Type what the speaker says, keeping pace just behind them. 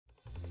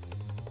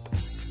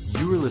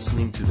You are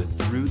listening to the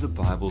Through the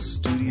Bible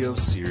studio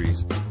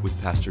series with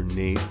Pastor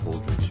Nate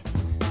Holdridge.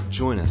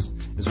 Join us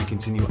as we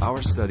continue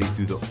our study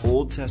through the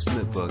Old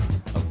Testament book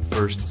of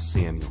 1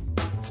 Samuel.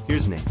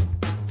 Here's Nate.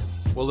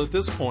 Well, at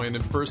this point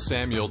in 1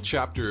 Samuel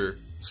chapter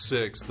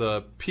 6,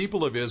 the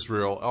people of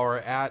Israel are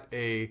at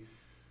a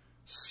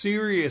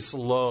serious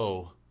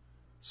low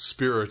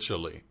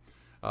spiritually.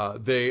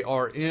 They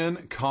are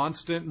in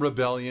constant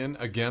rebellion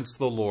against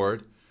the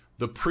Lord.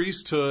 The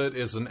priesthood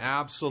is an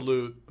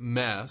absolute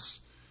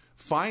mess.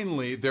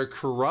 Finally, their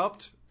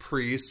corrupt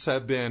priests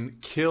have been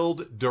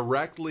killed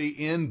directly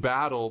in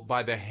battle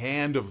by the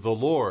hand of the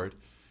Lord.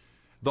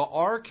 The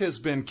ark has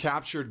been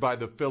captured by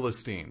the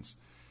Philistines.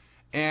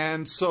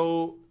 And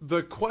so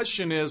the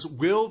question is,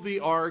 will the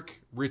ark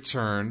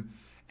return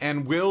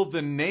and will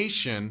the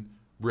nation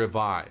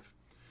revive?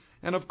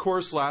 And of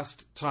course,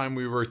 last time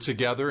we were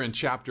together in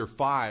chapter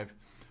 5,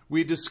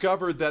 we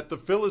discovered that the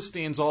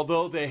Philistines,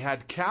 although they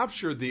had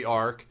captured the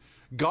ark,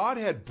 God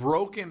had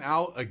broken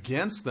out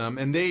against them,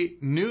 and they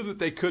knew that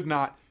they could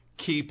not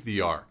keep the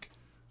ark.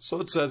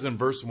 So it says in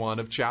verse 1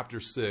 of chapter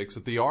 6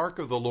 that the ark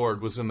of the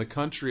Lord was in the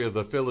country of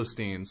the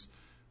Philistines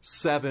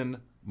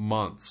 7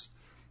 months.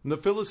 And the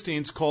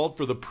Philistines called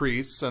for the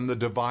priests and the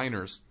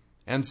diviners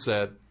and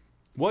said,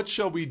 "What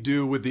shall we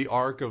do with the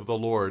ark of the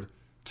Lord?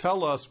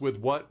 Tell us with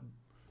what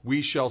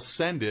we shall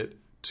send it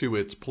to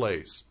its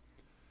place."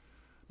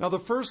 Now the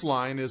first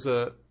line is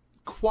a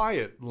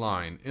quiet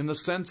line in the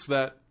sense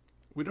that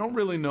we don't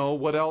really know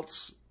what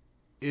else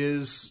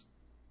is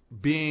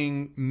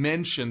being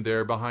mentioned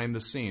there behind the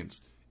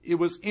scenes. It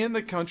was in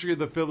the country of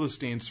the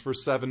Philistines for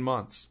 7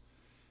 months.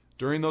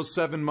 During those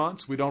 7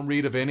 months, we don't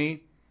read of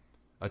any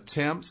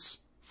attempts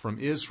from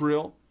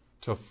Israel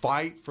to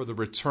fight for the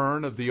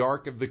return of the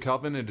Ark of the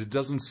Covenant. It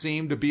doesn't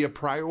seem to be a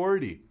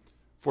priority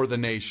for the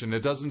nation.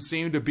 It doesn't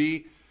seem to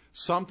be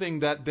something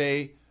that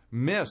they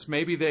miss.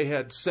 Maybe they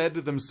had said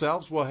to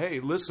themselves, well, hey,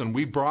 listen,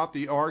 we brought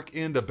the Ark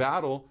into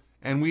battle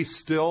and we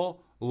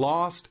still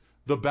lost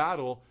the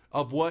battle.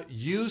 Of what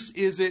use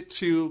is it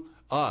to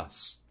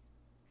us?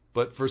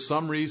 But for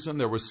some reason,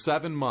 there were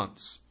 7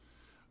 months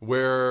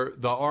where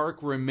the ark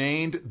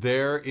remained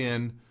there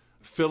in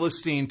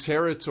Philistine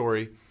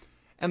territory.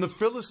 And the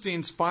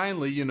Philistines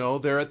finally,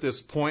 they're at this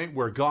point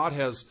where God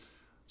has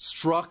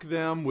struck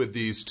them with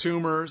these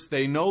tumors.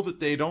 They know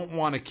that they don't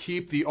want to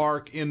keep the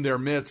ark in their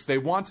midst. They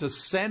want to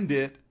send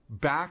it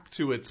back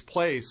to its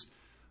place.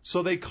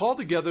 So they call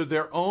together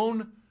their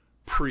own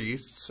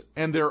priests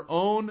and their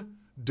own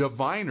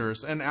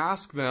diviners and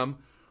ask them,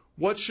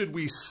 what should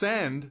we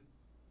send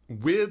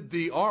with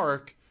the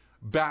ark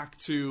back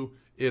to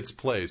its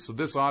place? So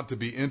this ought to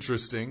be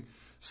interesting,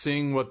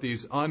 seeing what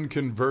these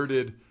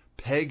unconverted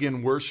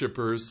pagan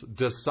worshipers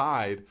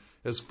decide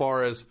as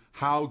far as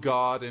how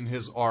God and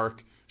his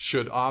ark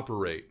should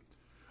operate.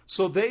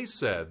 So they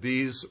said,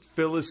 these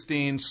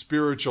Philistine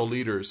spiritual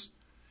leaders,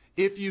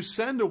 if you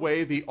send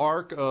away the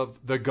ark of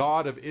the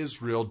God of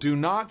Israel, do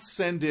not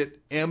send it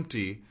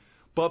empty,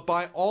 but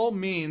by all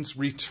means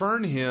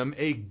return him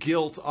a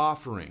guilt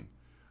offering.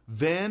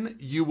 Then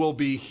you will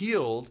be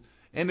healed,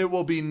 and it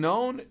will be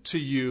known to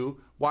you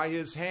why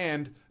his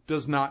hand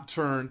does not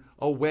turn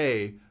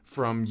away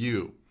from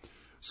you.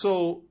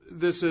 So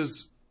this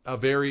is a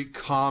very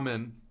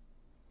common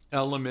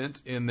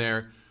element in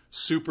their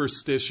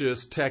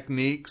superstitious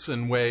techniques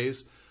and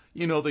ways.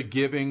 The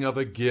giving of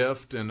a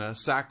gift and a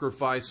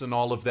sacrifice and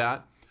all of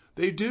that.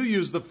 They do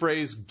use the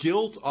phrase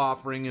guilt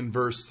offering in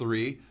verse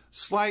 3,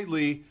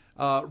 slightly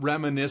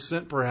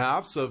reminiscent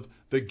perhaps of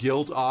the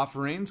guilt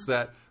offerings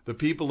that the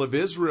people of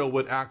Israel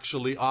would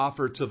actually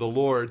offer to the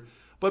Lord,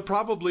 but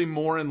probably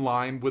more in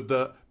line with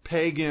the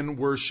pagan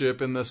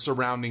worship in the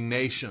surrounding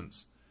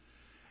nations.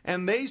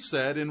 And they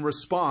said in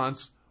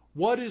response,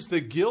 what is the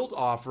guilt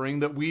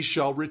offering that we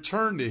shall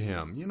return to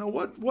him?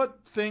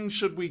 What thing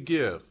should we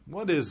give?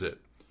 What is it?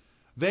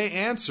 They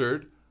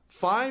answered,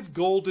 5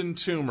 golden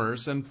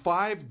tumors and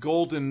 5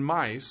 golden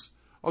mice,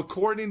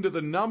 according to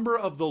the number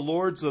of the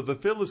lords of the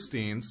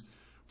Philistines,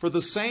 for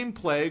the same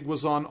plague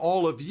was on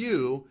all of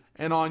you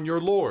and on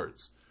your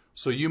lords.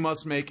 So you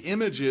must make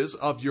images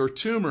of your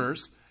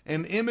tumors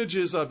and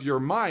images of your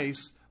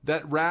mice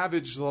that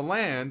ravage the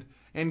land,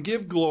 and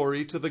give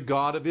glory to the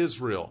God of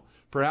Israel.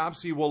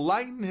 Perhaps he will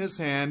lighten his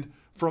hand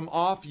from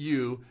off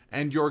you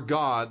and your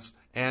gods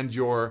and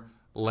your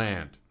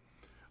land.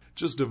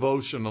 Just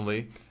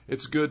devotionally,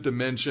 it's good to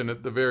mention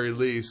at the very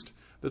least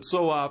that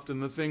so often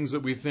the things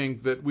that we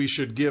think that we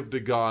should give to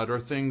God are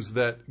things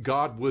that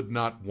God would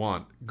not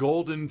want.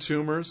 Golden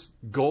tumors,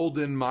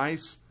 golden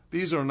mice,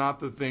 these are not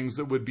the things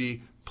that would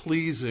be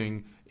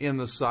pleasing in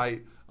the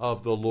sight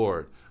of the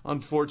Lord.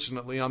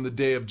 Unfortunately, on the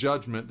day of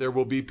judgment, there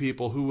will be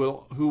people who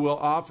will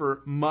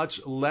offer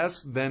much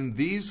less than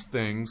these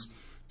things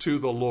to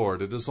the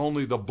Lord. It is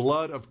only the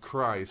blood of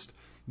Christ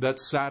that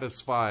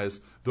satisfies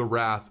the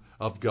wrath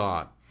of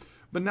God.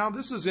 But now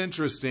this is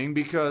interesting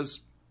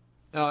because,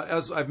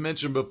 as I've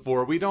mentioned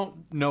before, we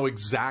don't know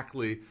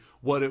exactly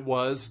what it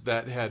was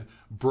that had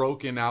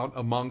broken out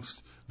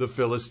amongst the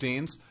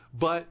Philistines,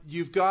 but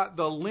you've got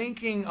the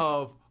linking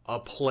of a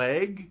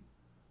plague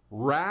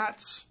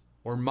rats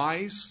or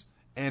mice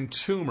and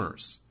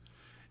tumors.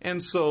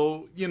 And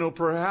so,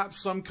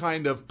 perhaps some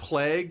kind of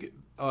plague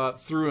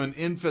through an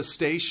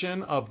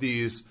infestation of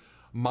these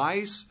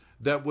mice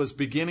that was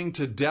beginning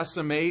to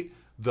decimate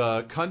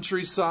the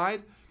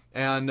countryside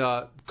and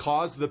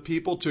cause the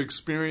people to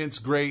experience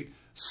great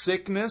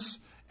sickness.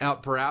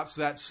 Perhaps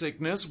that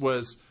sickness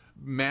was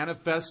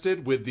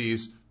manifested with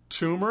these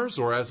tumors,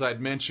 or as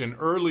I'd mentioned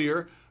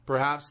earlier,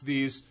 perhaps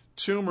these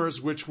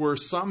tumors which were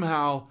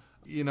somehow,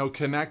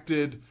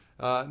 connected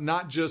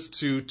not just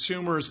to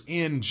tumors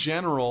in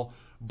general,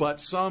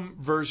 but some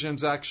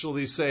versions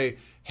actually say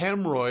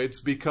hemorrhoids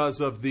because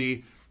of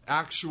the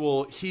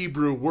actual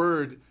Hebrew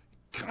word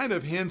kind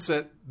of hints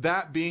at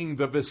that being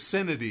the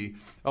vicinity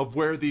of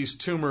where these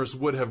tumors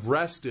would have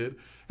rested.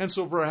 And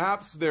so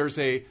perhaps there's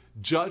a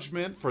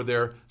judgment for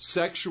their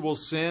sexual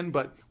sin,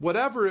 but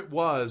whatever it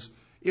was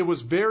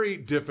very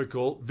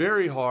difficult,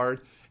 very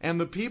hard, and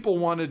the people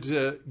wanted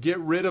to get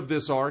rid of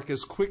this ark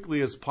as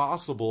quickly as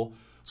possible.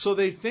 So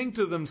they think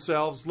to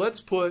themselves,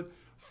 let's put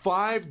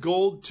 5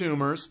 gold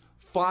tumors,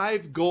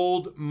 5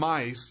 gold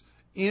mice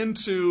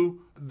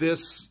into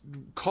this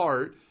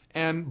cart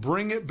and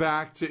bring it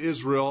back to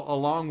Israel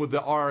along with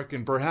the ark,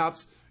 and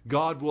perhaps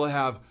God will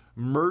have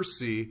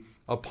mercy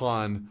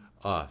upon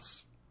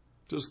us.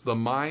 Just the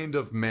mind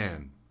of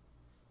man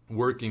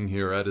working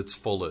here at its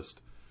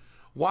fullest.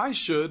 Why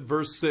should,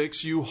 verse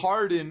 6, you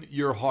harden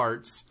your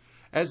hearts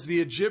as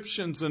the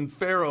Egyptians and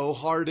Pharaoh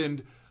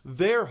hardened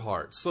their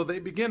hearts? So they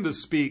begin to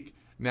speak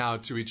now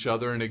to each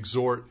other and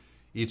exhort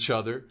each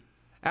other.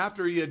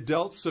 After he had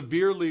dealt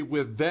severely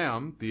with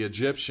them, the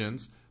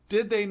Egyptians,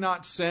 did they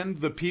not send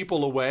the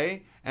people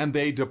away, and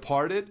they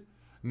departed?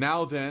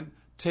 Now then,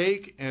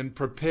 take and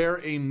prepare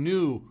a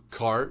new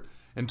cart,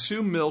 and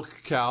 2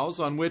 milk cows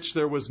on which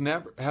there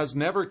has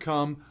never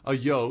come a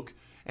yoke,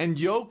 and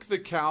yoke the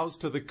cows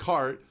to the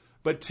cart,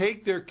 but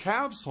take their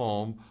calves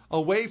home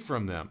away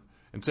from them,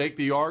 and take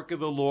the ark of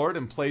the Lord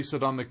and place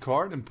it on the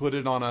cart, and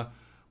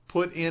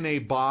put in a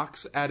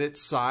box at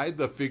its side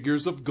the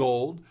figures of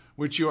gold,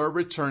 which you are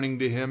returning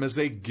to him as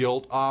a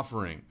guilt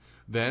offering.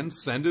 Then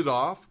send it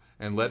off,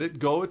 and let it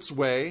go its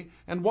way,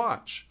 and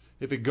watch.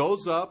 If it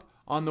goes up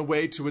on the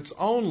way to its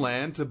own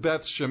land, to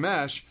Beth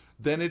Shemesh,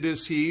 then it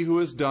is he who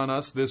has done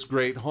us this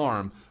great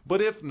harm.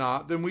 But if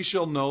not, then we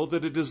shall know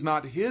that it is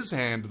not his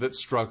hand that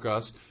struck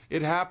us.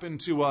 It happened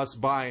to us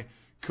by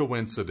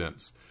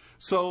coincidence.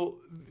 So,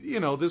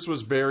 this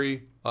was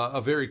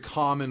a very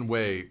common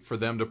way for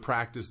them to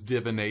practice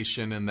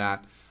divination in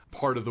that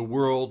part of the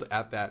world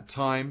at that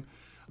time,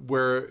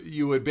 where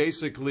you would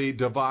basically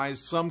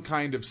devise some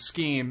kind of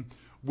scheme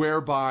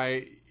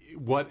whereby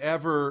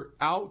whatever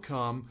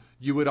outcome,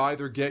 you would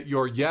either get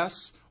your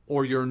yes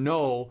or your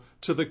no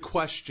to the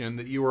question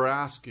that you were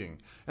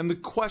asking. And the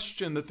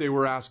question that they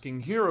were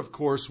asking here, of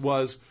course,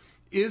 was,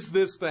 is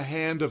this the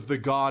hand of the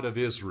God of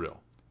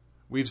Israel?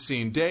 We've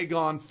seen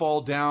Dagon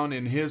fall down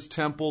in his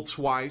temple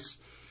twice,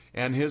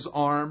 and his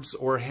arms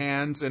or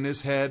hands and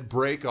his head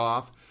break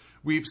off.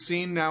 We've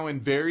seen now in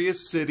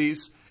various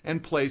cities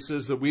and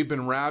places that we've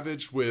been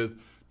ravaged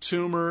with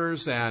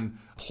tumors and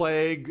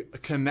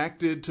plague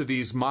connected to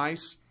these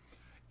mice.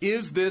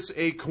 Is this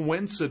a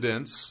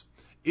coincidence?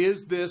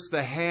 Is this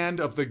the hand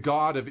of the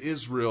God of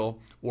Israel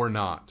or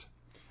not?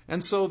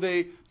 And so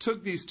they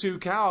took these 2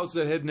 cows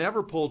that had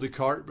never pulled a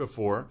cart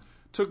before,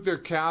 took their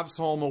calves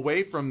home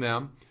away from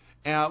them,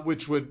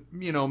 which would,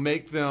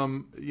 make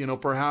them,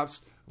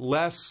 perhaps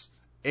less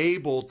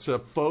able to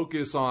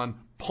focus on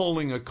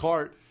pulling a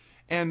cart.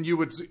 And you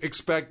would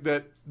expect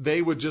that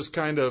they would just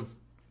kind of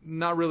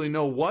not really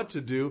know what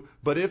to do.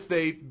 But if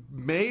they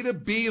made a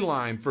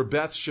beeline for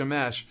Beth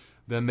Shemesh,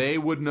 then they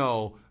would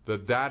know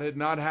that that had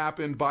not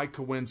happened by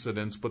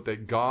coincidence, but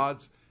that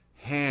God's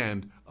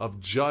hand of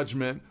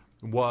judgment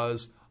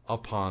was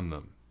upon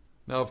them.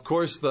 Now, of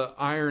course, the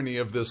irony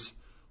of this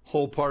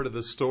whole part of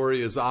the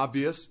story is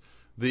obvious.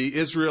 The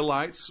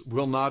Israelites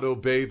will not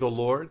obey the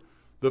Lord.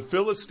 The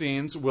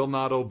Philistines will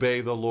not obey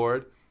the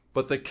Lord,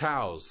 but the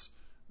cows,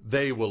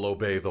 they will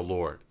obey the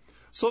Lord.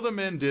 So the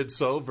men did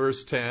so,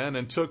 verse 10,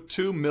 and took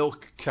 2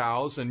 milk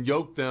cows and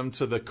yoked them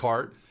to the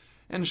cart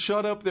and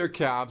shut up their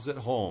calves at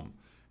home.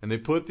 And they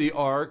put the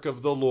ark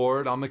of the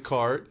Lord on the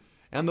cart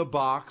and the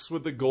box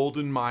with the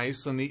golden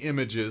mice and the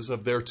images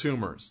of their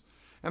tumors.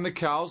 And the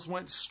cows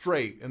went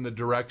straight in the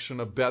direction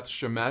of Beth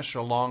Shemesh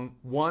along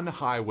one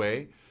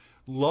highway,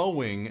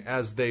 lowing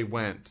as they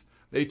went.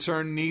 They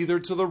turned neither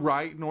to the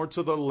right nor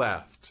to the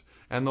left.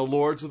 And the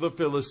lords of the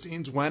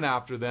Philistines went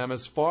after them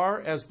as far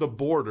as the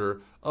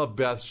border of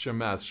Beth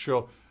Shemesh.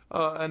 So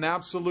an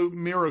absolute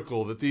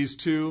miracle that these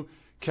 2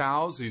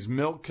 cows, these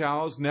milk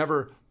cows,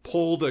 never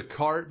pulled a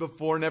cart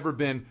before, never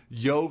been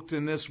yoked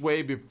in this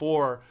way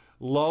before.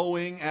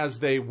 Lowing as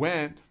they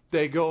went,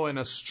 they go in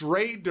a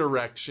straight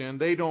direction.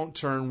 They don't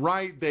turn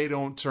right. They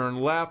don't turn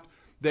left.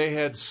 They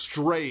head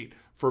straight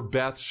for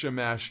Beth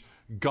Shemesh,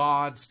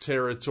 God's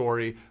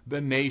territory,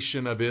 the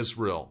nation of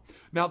Israel.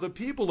 Now, the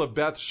people of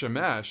Beth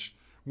Shemesh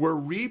were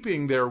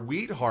reaping their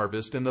wheat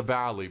harvest in the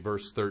valley,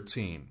 verse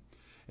 13.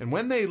 And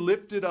when they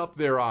lifted up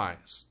their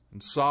eyes,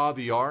 and saw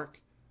the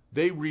ark,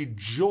 they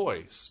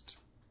rejoiced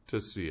to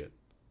see it.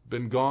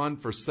 Been gone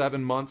for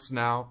 7 months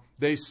now.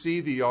 They see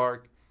the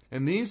ark,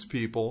 and these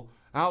people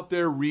out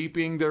there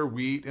reaping their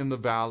wheat in the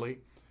valley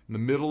in the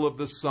middle of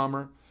the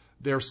summer,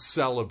 they're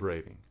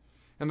celebrating.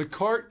 And the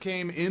cart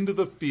came into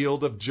the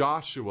field of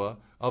Joshua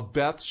of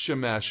Beth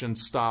Shemesh and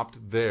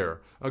stopped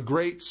there. A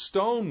great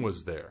stone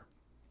was there.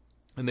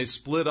 And they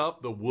split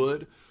up the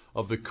wood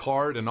of the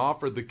cart and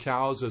offered the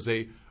cows as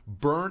a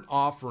burnt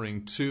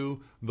offering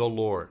to the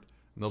Lord.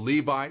 And the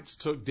Levites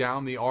took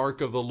down the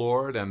ark of the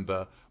Lord and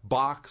the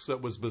box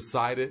that was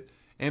beside it,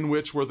 in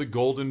which were the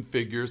golden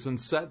figures, and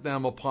set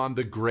them upon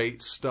the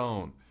great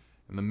stone.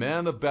 And the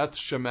men of Beth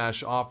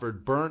Shemesh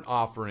offered burnt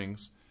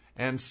offerings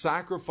and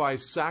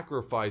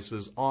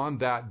sacrifices on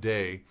that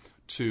day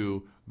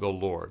to the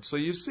Lord. So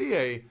you see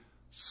a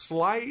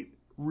slight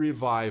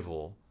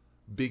revival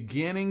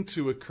beginning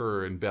to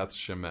occur in Beth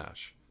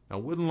Shemesh. Now,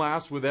 it wouldn't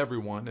last with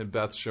everyone in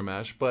Beth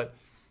Shemesh, but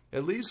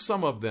at least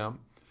some of them.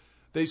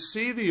 They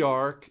see the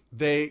ark.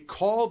 They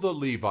call the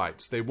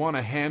Levites. They want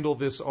to handle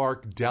this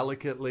ark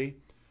delicately.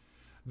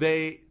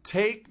 They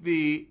take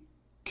the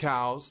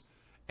cows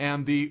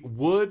and the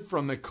wood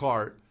from the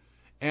cart,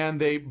 and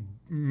they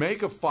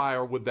make a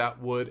fire with that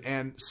wood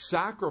and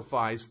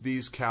sacrifice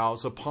these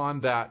cows upon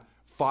that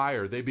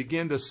fire. They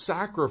begin to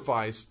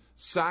sacrifices,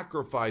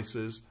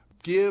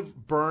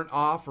 give burnt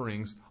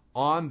offerings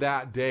on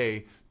that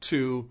day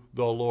to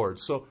the Lord.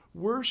 So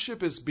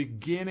worship is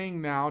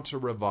beginning now to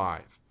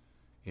revive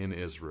in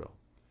Israel.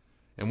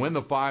 And when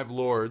the 5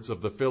 lords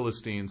of the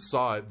Philistines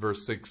saw it,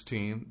 verse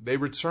 16, they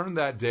returned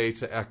that day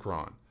to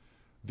Ekron.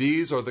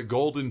 These are the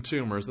golden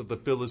tumors that the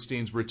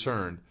Philistines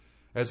returned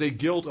as a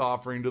guilt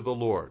offering to the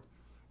Lord.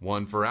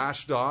 One for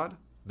Ashdod,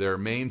 their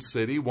main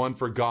city, one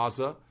for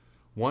Gaza,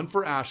 one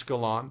for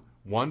Ashkelon,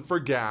 one for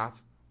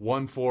Gath,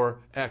 one for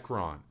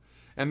Ekron.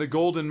 And the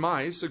golden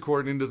mice,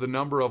 according to the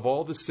number of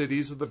all the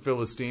cities of the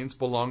Philistines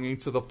belonging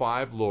to the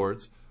 5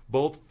 lords,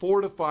 both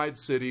fortified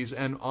cities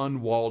and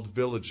unwalled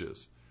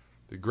villages.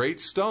 The great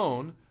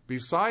stone,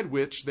 beside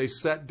which they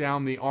set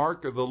down the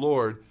ark of the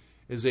Lord,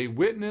 is a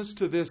witness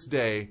to this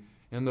day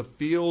in the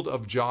field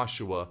of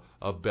Joshua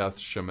of Beth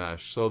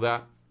Shemesh. So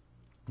that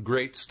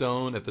great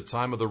stone at the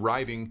time of the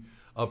writing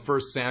of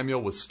 1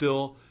 Samuel was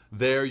still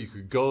there. You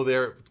could go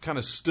there. It kind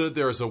of stood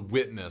there as a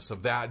witness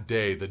of that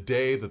day, the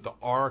day that the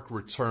ark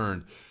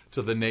returned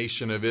to the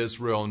nation of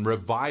Israel, and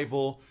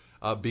revival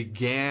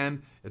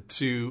began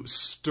to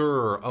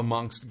stir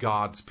amongst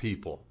God's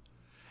people.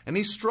 And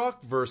he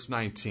struck, verse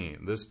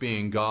 19, this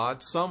being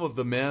God, some of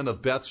the men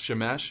of Beth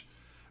Shemesh,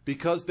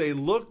 because they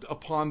looked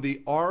upon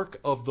the ark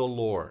of the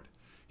Lord.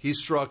 He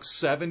struck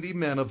 70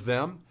 men of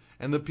them,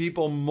 and the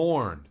people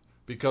mourned,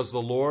 because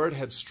the Lord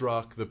had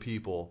struck the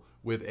people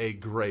with a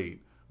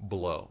great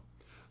blow.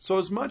 So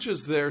as much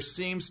as there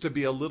seems to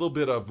be a little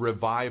bit of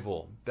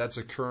revival that's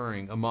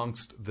occurring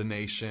amongst the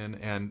nation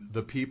and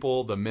the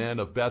people, the men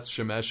of Beth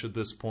Shemesh at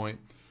this point,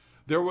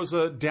 there was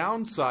a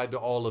downside to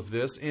all of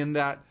this in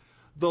that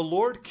the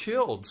Lord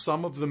killed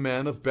some of the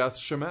men of Beth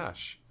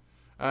Shemesh.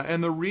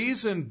 And the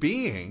reason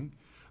being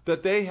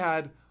that they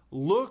had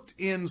looked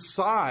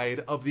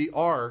inside of the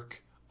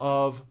ark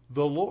of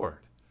the Lord.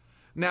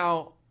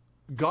 Now,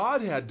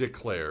 God had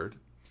declared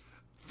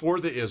for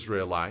the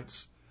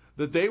Israelites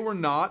that they were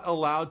not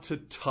allowed to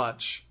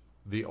touch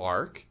the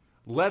ark,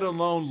 let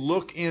alone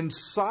look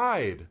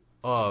inside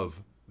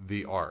of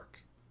the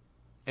ark.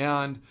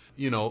 And,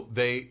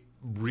 they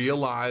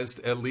realized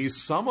at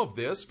least some of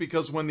this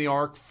because when the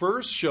ark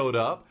first showed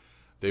up,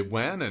 they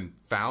went and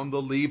found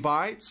the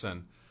Levites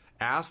and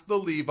asked the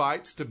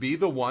Levites to be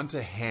the one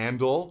to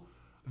handle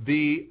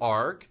the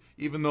ark.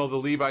 Even though the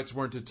Levites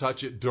weren't to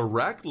touch it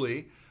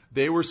directly,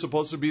 they were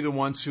supposed to be the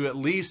ones who at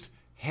least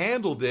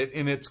handled it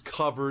in its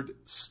covered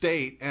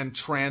state and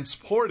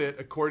transport it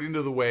according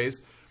to the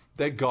ways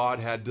that God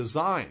had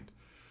designed.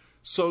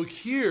 So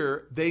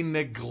here they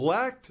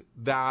neglect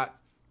that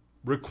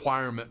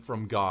requirement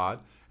from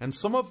God, and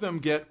some of them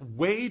get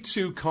way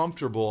too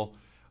comfortable,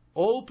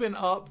 open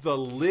up the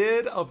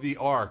lid of the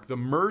ark, the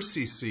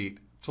mercy seat,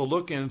 to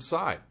look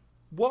inside.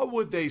 What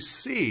would they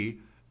see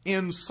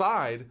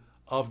inside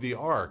of the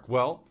ark?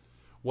 Well,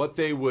 what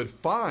they would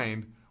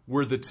find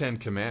were the 10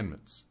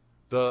 Commandments.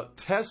 The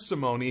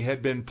testimony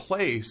had been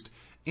placed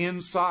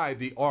inside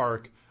the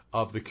Ark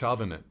of the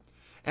Covenant.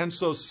 And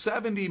so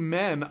 70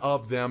 men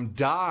of them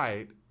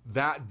died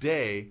that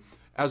day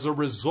as a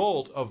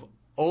result of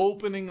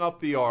opening up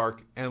the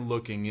ark and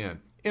looking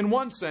in. In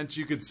one sense,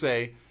 you could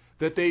say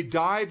that they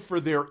died for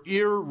their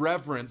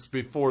irreverence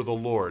before the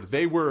Lord.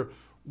 They were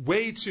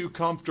way too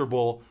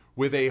comfortable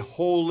with a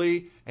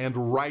holy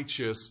and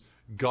righteous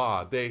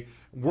God. They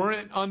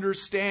weren't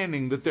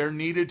understanding that there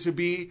needed to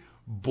be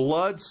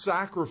blood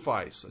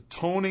sacrifice,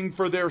 atoning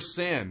for their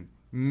sin,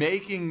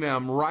 making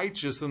them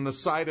righteous in the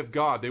sight of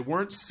God. They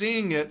weren't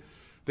seeing it.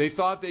 They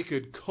thought they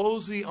could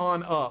cozy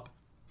on up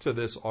to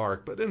this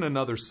ark. But in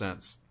another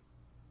sense,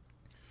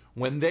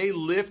 when they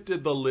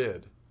lifted the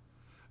lid,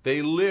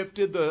 they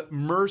lifted the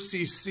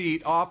mercy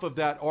seat off of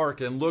that ark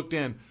and looked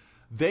in,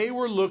 They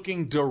were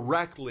looking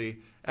directly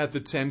at the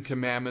Ten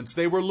Commandments.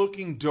 They were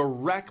looking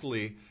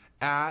directly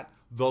at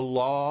the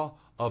law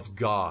of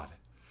God.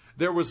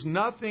 There was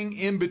nothing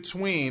in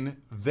between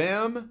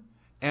them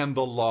and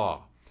the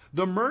law.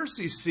 The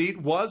mercy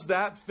seat was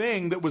that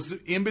thing that was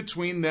in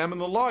between them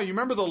and the law. You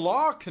remember the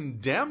law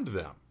condemned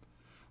them.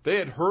 They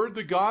had heard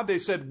the God. They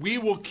said, we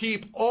will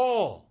keep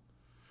all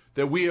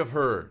that we have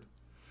heard.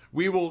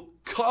 We will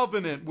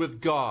covenant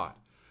with God.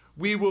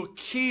 We will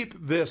keep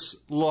this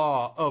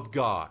law of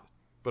God.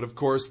 But of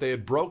course, they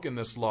had broken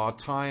this law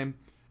time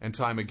and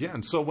time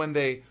again. So when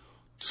they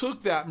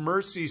took that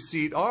mercy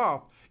seat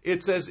off,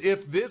 it's as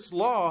if this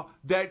law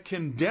that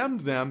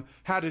condemned them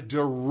had a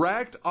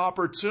direct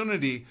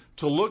opportunity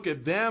to look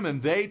at them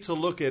and they to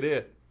look at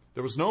it.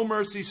 There was no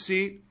mercy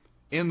seat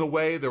in the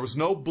way. There was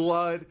no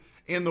blood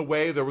in the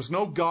way. There was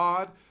no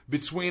God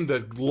between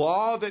the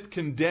law that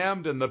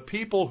condemned and the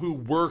people who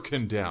were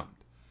condemned.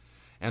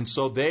 And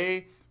so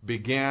they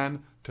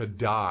began to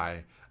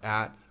die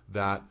at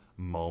that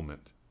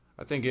moment.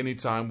 I think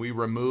anytime we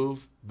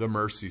remove the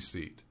mercy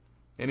seat,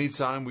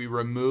 anytime we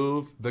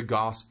remove the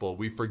gospel,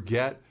 we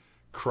forget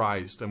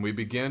Christ and we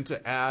begin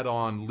to add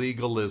on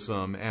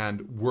legalism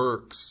and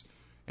works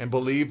and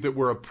believe that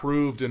we're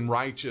approved and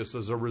righteous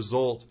as a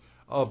result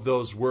of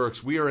those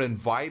works. We are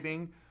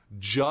inviting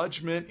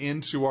judgment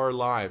into our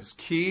lives.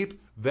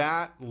 Keep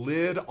that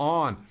lid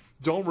on.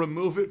 Don't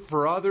remove it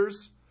for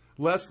others,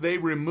 lest they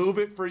remove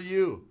it for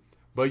you.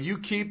 But you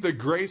keep the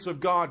grace of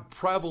God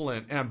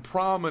prevalent and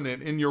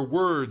prominent in your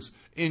words,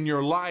 in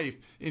your life,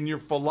 in your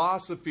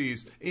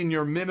philosophies, in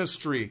your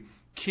ministry.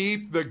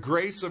 Keep the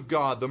grace of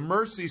God, the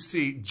mercy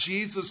seat,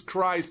 Jesus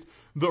Christ,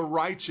 the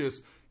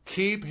righteous.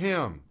 Keep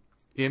him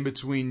in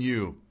between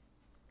you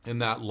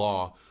and that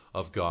law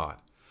of God.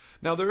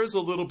 Now, there is a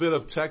little bit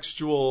of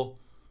textual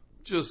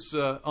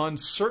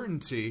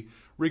uncertainty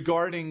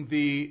regarding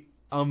the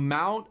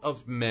amount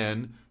of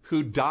men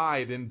who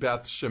died in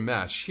Beth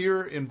Shemesh.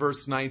 Here in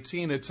verse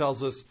 19, it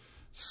tells us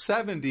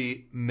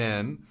 70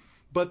 men,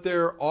 but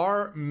there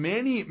are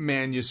many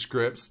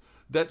manuscripts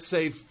that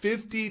say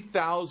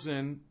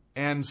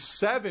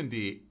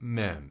 50,070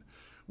 men,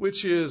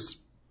 which is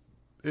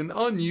an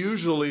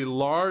unusually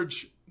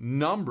large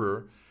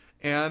number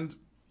and,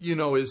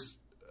 is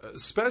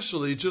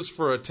especially just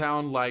for a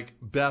town like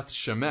Beth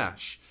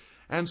Shemesh.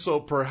 And so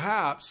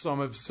perhaps some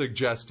have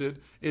suggested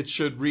it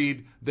should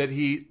read that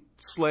he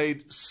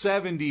slayed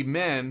 70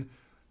 men,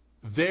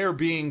 there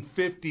being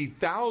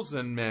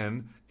 50,000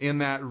 men in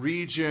that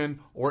region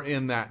or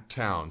in that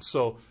town.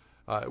 So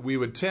we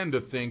would tend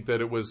to think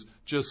that it was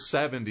just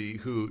 70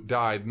 who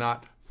died,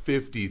 not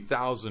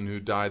 50,000 who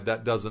died.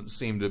 That doesn't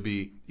seem to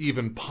be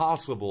even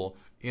possible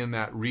in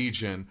that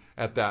region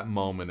at that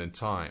moment in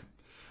time.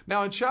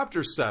 Now in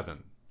chapter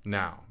 7,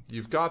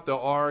 you've got the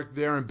ark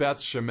there in Beth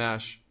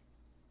Shemesh.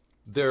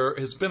 There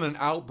has been an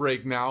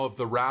outbreak now of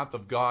the wrath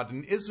of God.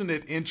 And isn't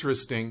it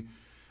interesting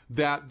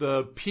that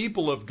the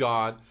people of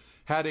God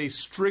had a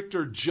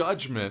stricter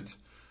judgment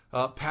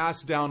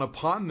passed down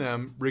upon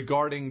them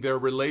regarding their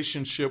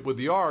relationship with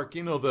the ark?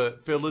 The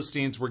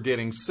Philistines were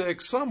getting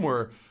sick. Some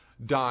were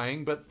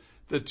dying, but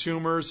the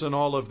tumors and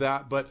all of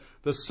that. But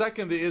the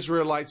second the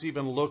Israelites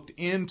even looked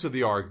into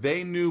the ark,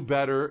 they knew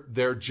better.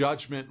 Their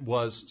judgment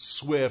was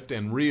swift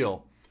and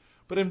real.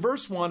 But in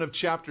verse 1 of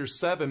chapter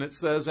 7, it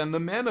says, "And the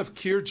men of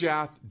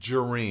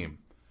Kirjath-Jearim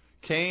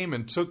came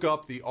and took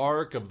up the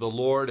ark of the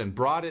Lord and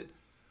brought it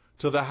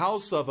to the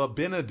house of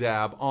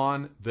Abinadab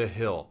on the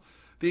hill."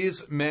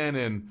 These men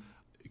in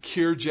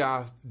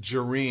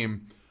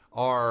Kirjath-Jearim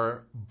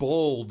are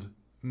bold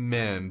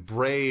men,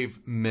 brave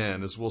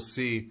men, as we'll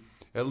see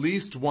at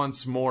least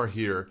once more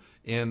here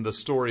in the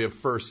story of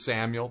 1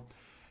 Samuel.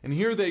 And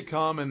here they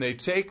come and they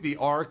take the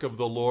ark of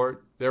the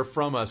Lord. They're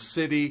from a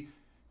city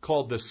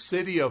called the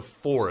City of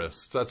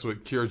Forests. That's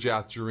what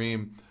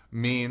Kirjath-Jearim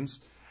means.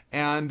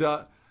 And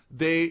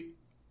they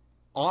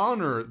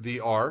honor the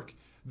ark.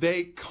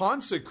 They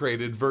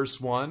consecrated, verse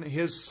 1,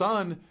 his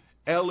son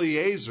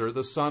Eleazar,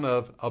 the son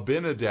of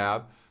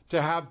Abinadab,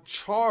 to have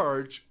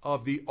charge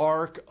of the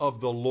ark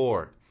of the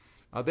Lord.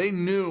 They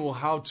knew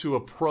how to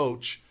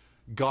approach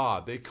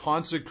God. They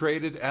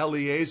consecrated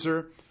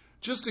Eleazar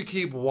just to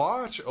keep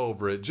watch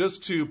over it,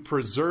 just to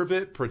preserve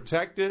it,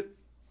 protect it.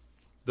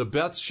 The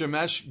Beth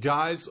Shemesh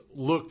guys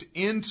looked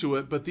into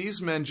it, but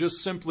these men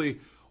just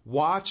simply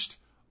watched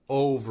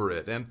over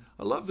it. And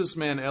I love this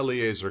man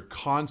Eleazar,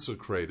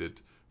 consecrated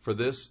for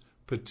this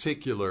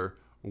particular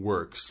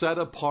work, set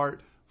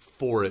apart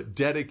for it,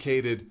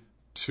 dedicated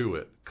to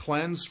it,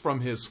 cleansed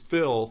from his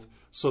filth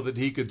so that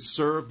he could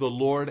serve the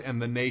Lord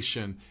and the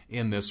nation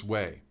in this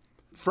way.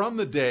 From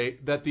the day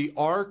that the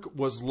ark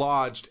was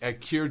lodged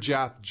at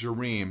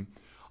Kirjath-Jearim,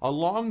 a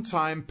long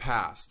time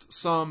passed,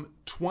 some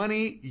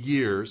 20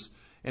 years,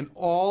 and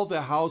all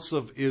the house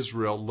of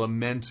Israel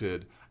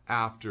lamented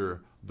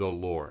after the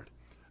Lord.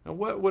 Now,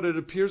 what it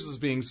appears is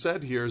being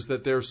said here is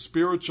that their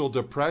spiritual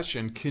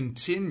depression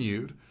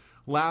continued,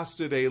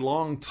 lasted a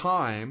long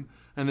time,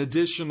 an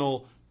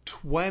additional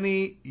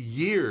 20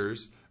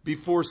 years,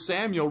 before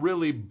Samuel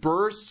really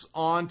bursts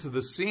onto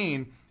the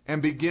scene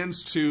and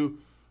begins to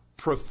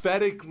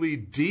prophetically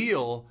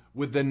deal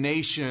with the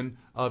nation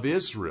of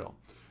Israel.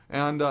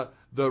 And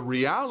the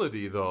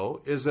reality,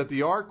 though, is that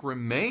the ark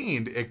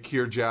remained at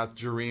Kirjath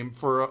Jearim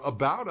for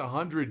about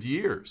 100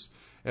 years.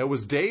 It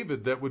was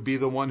David that would be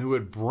the one who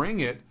would bring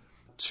it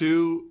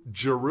to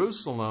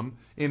Jerusalem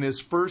in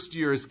his first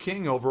year as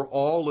king over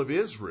all of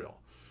Israel.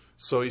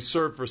 So he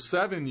served for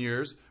 7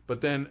 years,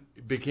 but then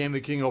became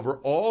the king over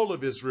all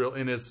of Israel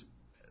in his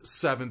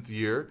 7th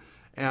year.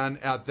 And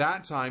at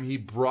that time, he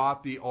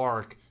brought the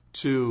ark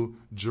to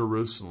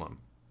Jerusalem.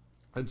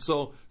 And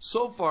so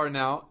far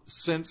now,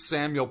 since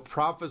Samuel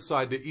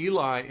prophesied to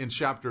Eli in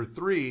chapter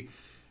 3,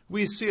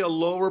 we see a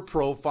lower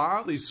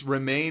profile. He's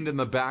remained in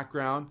the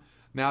background.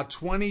 Now,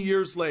 20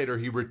 years later,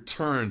 he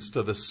returns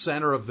to the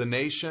center of the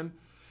nation.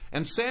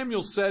 And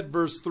Samuel said,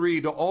 verse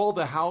 3, to all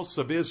the house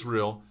of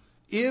Israel,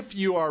 if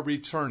you are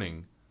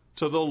returning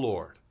to the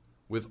Lord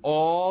with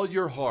all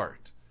your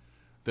heart,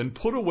 then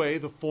put away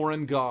the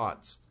foreign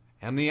gods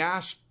and the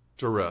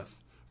Ashtoreth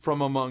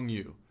from among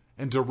you,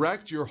 and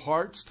direct your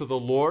hearts to the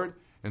Lord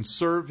and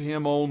serve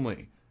him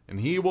only, and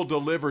he will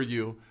deliver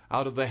you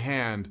out of the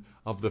hand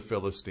of the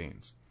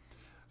Philistines.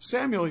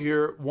 Samuel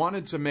here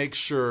wanted to make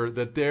sure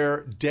that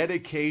their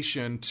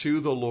dedication to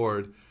the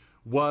Lord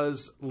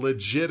was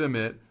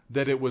legitimate,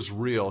 that it was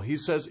real. He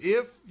says,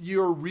 if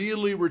you're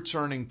really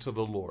returning to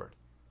the Lord,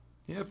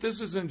 if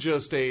this isn't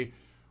just a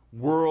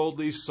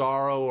worldly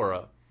sorrow or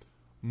a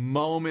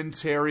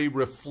momentary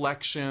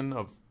reflection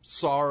of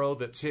sorrow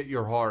that's hit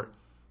your heart,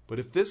 but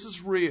if this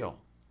is real,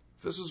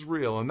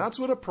 and that's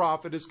what a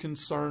prophet is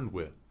concerned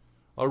with,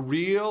 a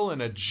real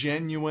and a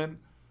genuine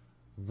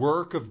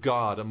work of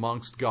God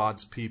amongst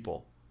God's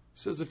people. He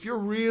says, if you're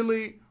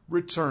really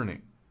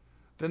returning,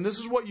 then this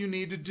is what you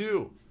need to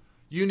do.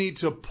 You need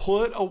to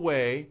put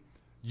away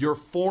your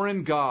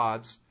foreign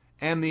gods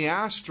and the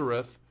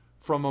Ashtoreth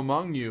from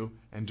among you,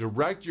 and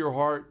direct your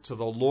heart to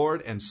the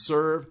Lord and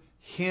serve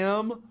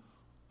him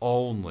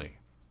only.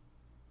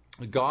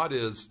 God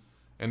is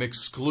an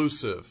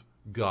exclusive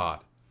God.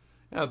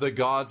 Now, the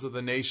gods of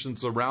the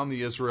nations around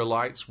the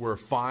Israelites were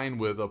fine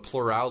with a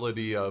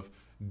plurality of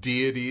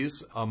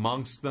deities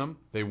amongst them.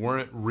 They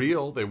weren't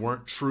real. They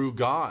weren't true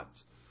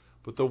gods.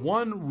 But the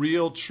one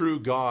real true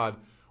God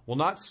will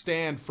not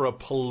stand for a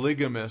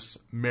polygamous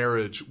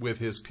marriage with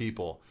his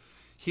people.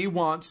 He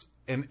wants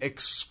an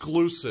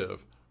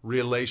exclusive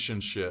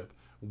relationship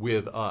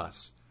with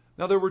us.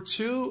 Now, there were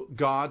two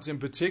gods in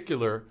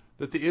particular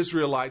that the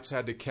Israelites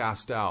had to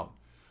cast out.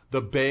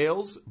 The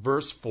Baals,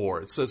 verse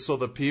 4, it says, so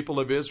the people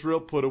of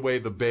Israel put away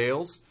the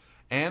Baals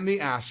and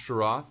the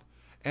Ashtaroth,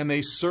 and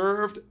they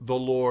served the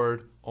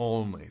Lord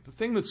only. The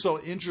thing that's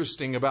so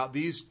interesting about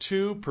these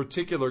two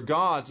particular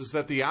gods is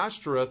that the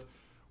Ashtaroth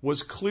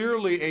was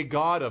clearly a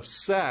god of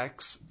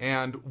sex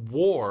and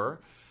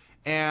war,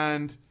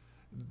 and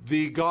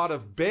the god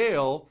of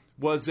Baal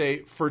was a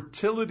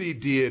fertility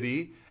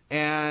deity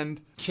and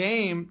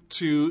came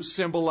to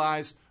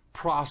symbolize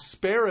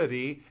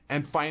prosperity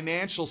and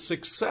financial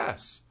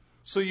success.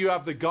 So you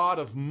have the god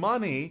of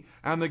money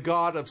and the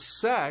god of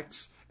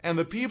sex, and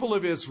the people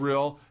of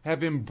Israel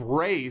have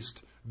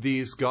embraced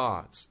these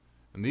gods.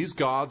 And these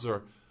gods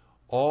are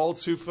all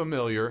too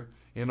familiar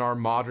in our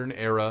modern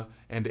era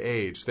and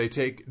age. They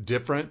take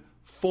different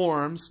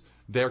forms.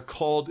 They're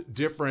called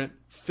different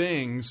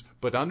things,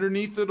 but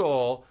underneath it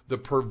all, the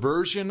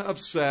perversion of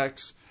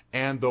sex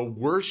and the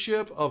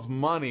worship of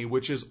money,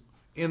 which is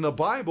in the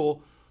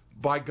Bible,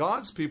 by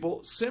God's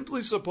people,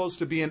 simply supposed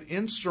to be an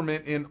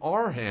instrument in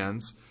our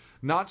hands,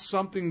 not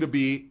something to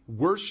be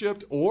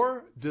worshiped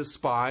or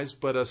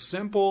despised, but a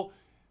simple,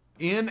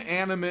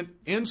 inanimate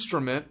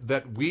instrument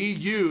that we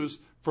use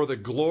for the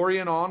glory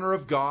and honor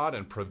of God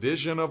and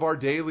provision of our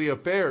daily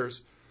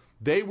affairs.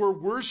 They were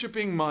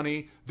worshiping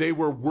money. They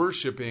were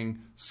worshiping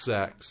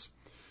sex.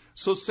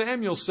 So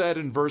Samuel said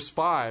in verse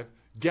 5,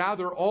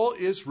 gather all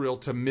Israel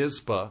to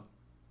Mizpah,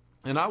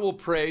 and I will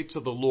pray to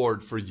the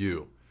Lord for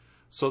you.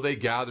 So they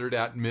gathered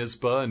at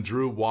Mizpah and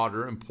drew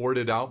water and poured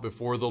it out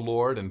before the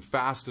Lord and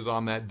fasted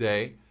on that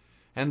day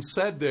and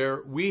said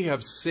there, we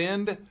have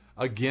sinned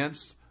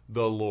against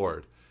the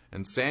Lord.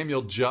 And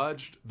Samuel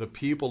judged the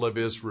people of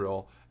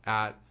Israel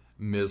at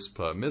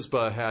Mizpah.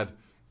 Mizpah had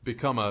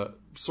become a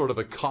sort of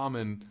a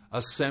common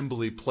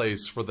assembly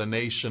place for the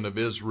nation of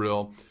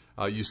Israel.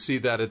 You see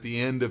that at the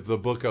end of the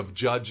book of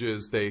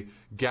Judges. They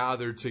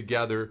gathered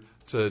together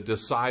to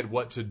decide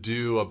what to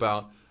do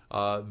about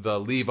the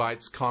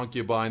Levite's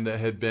concubine that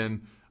had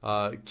been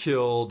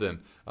killed. And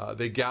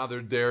they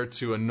gathered there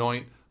to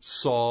anoint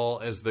Saul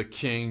as the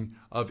king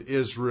of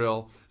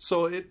Israel.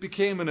 So it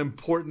became an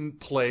important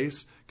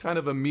place, kind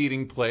of a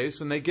meeting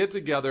place. And they get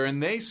together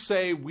and they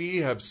say, we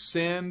have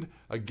sinned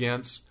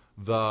against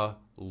the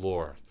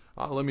Lord.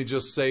 Let me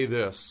just say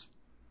this.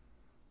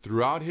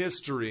 Throughout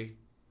history,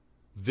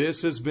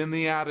 this has been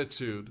the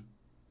attitude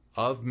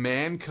of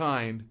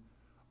mankind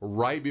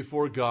right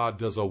before God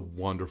does a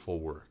wonderful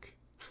work.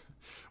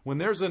 When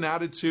there's an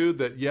attitude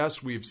that,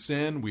 yes, we've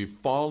sinned, we've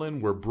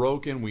fallen, we're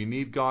broken, we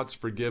need God's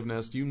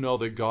forgiveness, you know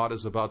that God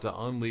is about to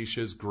unleash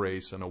His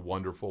grace in a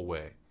wonderful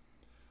way.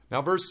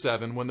 Now, verse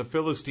 7, when the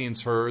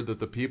Philistines heard that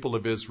the people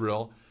of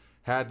Israel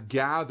had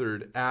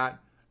gathered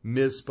at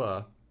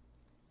Mizpah,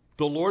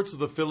 the lords of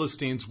the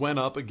Philistines went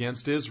up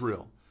against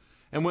Israel.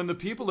 And when the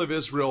people of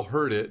Israel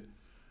heard it,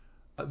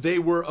 they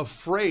were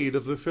afraid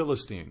of the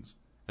Philistines.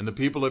 And the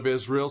people of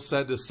Israel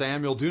said to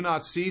Samuel, "Do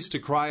not cease to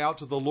cry out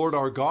to the Lord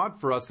our God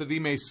for us, that he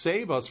may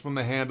save us from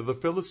the hand of the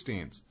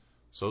Philistines."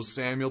 So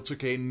Samuel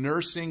took a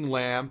nursing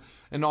lamb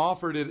and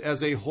offered it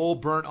as a whole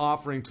burnt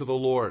offering to the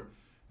Lord.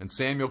 And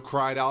Samuel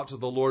cried out to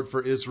the Lord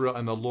for Israel,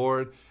 and the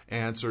Lord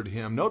answered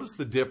him. Notice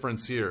the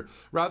difference here.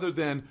 Rather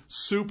than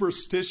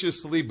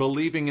superstitiously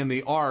believing in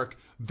the ark,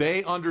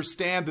 they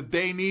understand that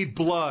they need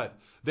blood.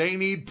 They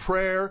need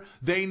prayer.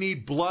 They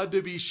need blood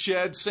to be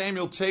shed.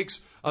 Samuel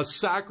takes a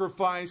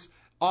sacrifice,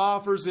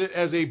 offers it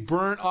as a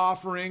burnt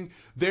offering.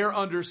 They're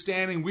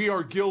understanding we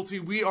are guilty.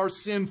 We are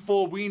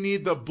sinful. We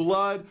need the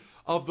blood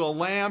of the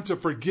Lamb to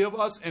forgive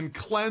us and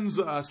cleanse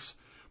us.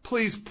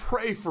 Please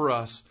pray for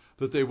us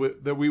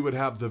that we would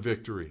have the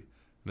victory.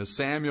 And as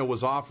Samuel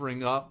was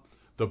offering up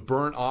the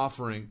burnt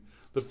offering,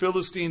 the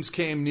Philistines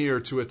came near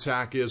to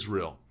attack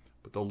Israel.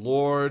 But the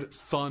Lord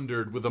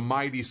thundered with a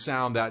mighty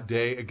sound that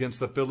day against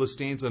the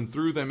Philistines and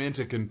threw them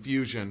into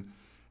confusion.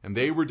 And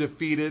they were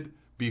defeated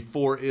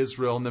before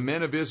Israel. And the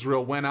men of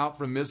Israel went out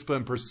from Mizpah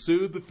and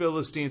pursued the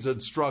Philistines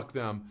and struck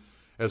them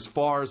as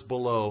far as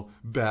below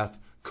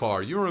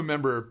Beth-kar. You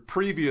remember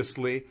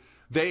previously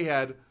they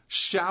had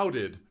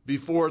shouted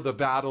before the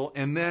battle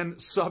and then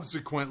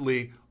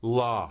subsequently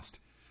lost.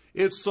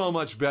 It's so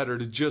much better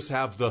to just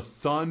have the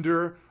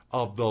thunder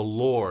of the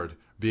Lord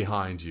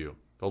behind you.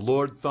 The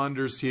Lord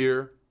thunders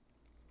here,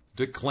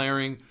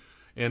 declaring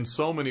in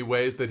so many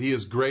ways that he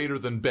is greater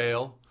than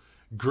Baal,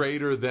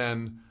 greater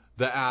than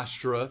the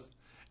Ashtoreth,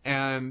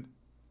 and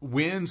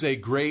wins a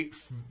great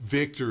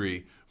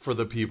victory for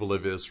the people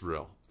of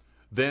Israel.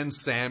 Then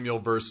Samuel,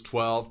 verse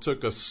 12,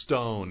 took a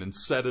stone and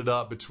set it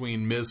up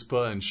between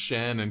Mizpah and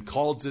Shen and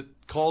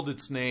called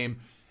its name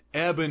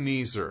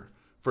Ebenezer.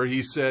 For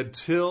he said,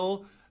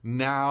 "Till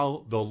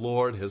now the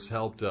Lord has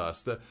helped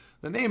us." The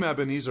name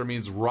Ebenezer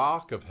means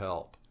rock of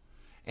help.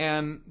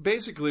 And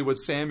basically what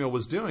Samuel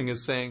was doing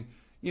is saying,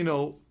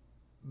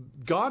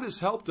 God has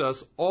helped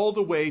us all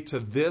the way to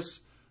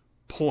this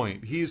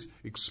point. He's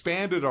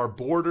expanded our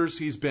borders.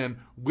 He's been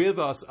with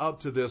us up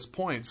to this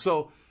point.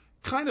 So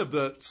kind of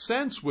the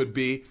sense would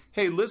be,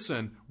 hey,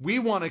 listen, we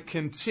want to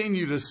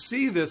continue to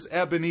see this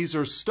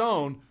Ebenezer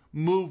stone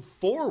move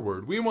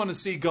forward. We want to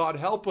see God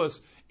help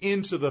us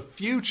into the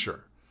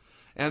future.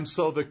 And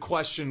so the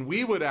question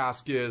we would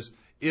ask is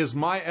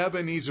my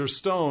Ebenezer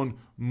stone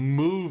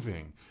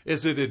moving?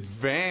 Is it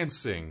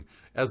advancing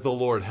as the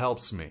Lord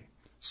helps me?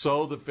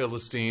 So the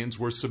Philistines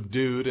were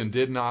subdued and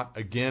did not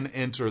again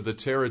enter the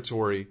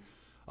territory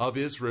of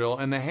Israel.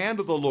 And the hand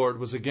of the Lord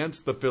was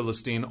against the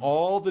Philistine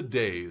all the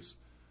days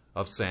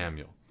of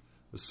Samuel.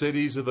 The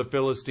cities of the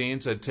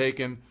Philistines had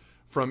taken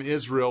from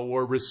Israel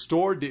were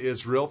restored to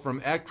Israel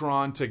from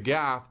Ekron to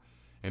Gath,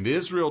 and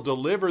Israel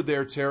delivered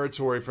their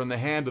territory from the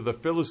hand of the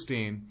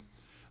Philistine.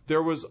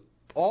 There was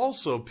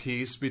also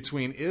peace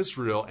between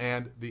Israel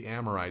and the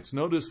Amorites.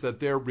 Notice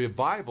that their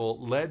revival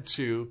led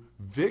to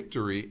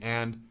victory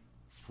and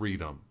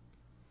freedom.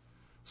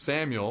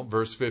 Samuel,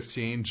 verse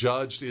 15,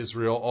 judged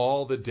Israel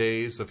all the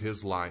days of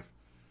his life.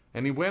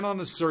 And he went on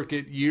a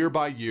circuit year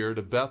by year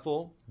to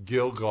Bethel,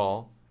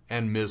 Gilgal,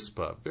 and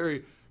Mizpah.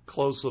 Very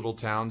close little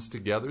towns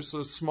together, so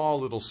a small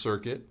little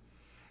circuit.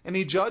 And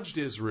he judged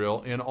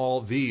Israel in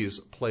all these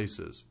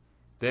places.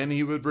 Then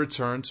he would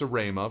return to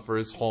Ramah, for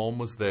his home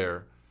was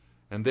there.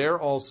 And there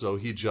also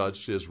he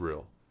judged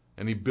Israel.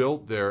 And he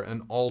built there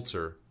an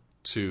altar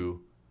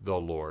to the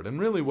Lord.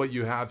 And really what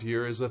you have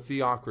here is a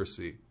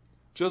theocracy.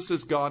 Just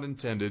as God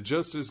intended,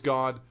 just as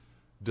God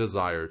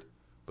desired.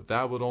 But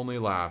that would only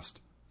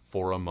last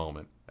for a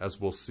moment, as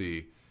we'll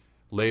see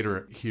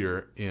later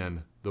here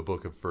in the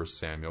book of 1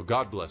 Samuel.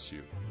 God bless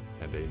you,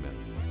 and amen.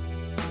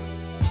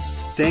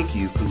 Thank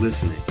you for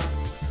listening.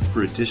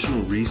 For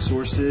additional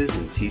resources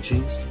and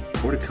teachings,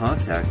 or to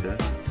contact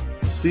us,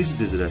 please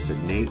visit us at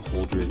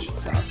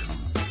nateholdridge.com.